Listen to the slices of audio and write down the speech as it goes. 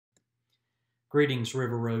Greetings,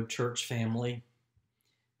 River Road Church family.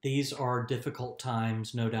 These are difficult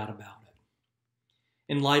times, no doubt about it.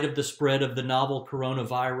 In light of the spread of the novel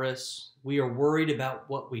coronavirus, we are worried about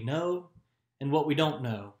what we know and what we don't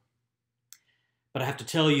know. But I have to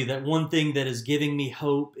tell you that one thing that is giving me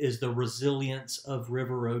hope is the resilience of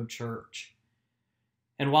River Road Church.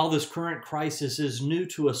 And while this current crisis is new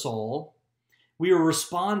to us all, we are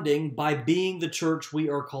responding by being the church we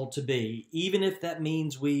are called to be, even if that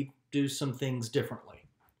means we do some things differently.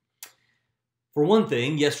 For one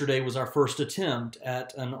thing, yesterday was our first attempt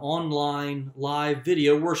at an online live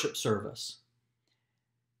video worship service.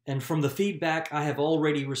 And from the feedback I have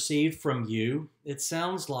already received from you, it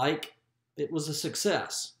sounds like it was a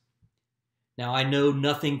success. Now, I know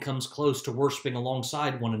nothing comes close to worshiping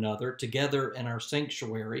alongside one another, together in our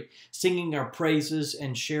sanctuary, singing our praises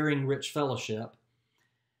and sharing rich fellowship.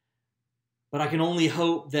 But I can only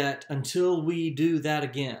hope that until we do that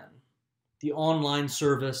again, the online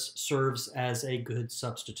service serves as a good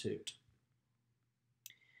substitute.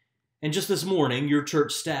 And just this morning, your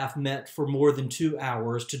church staff met for more than 2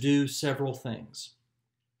 hours to do several things.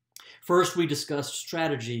 First, we discussed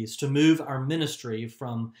strategies to move our ministry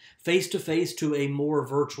from face-to-face to a more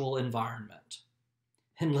virtual environment.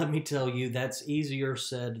 And let me tell you, that's easier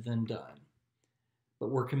said than done. But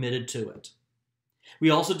we're committed to it. We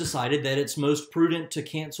also decided that it's most prudent to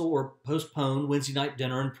cancel or postpone Wednesday night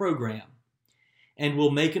dinner and program. And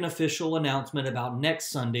we'll make an official announcement about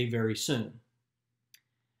next Sunday very soon.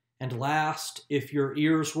 And last, if your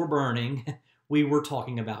ears were burning, we were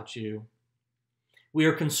talking about you. We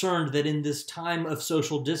are concerned that in this time of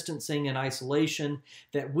social distancing and isolation,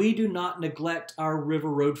 that we do not neglect our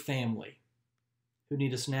River Road family, who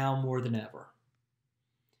need us now more than ever.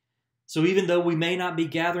 So even though we may not be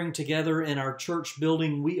gathering together in our church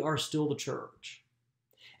building, we are still the church.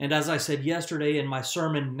 And as I said yesterday in my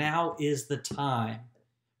sermon, now is the time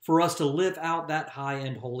for us to live out that high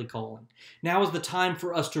and holy calling. Now is the time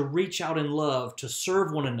for us to reach out in love, to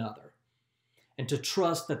serve one another, and to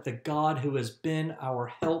trust that the God who has been our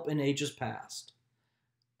help in ages past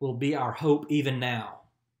will be our hope even now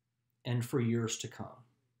and for years to come.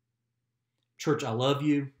 Church, I love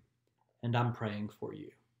you, and I'm praying for you.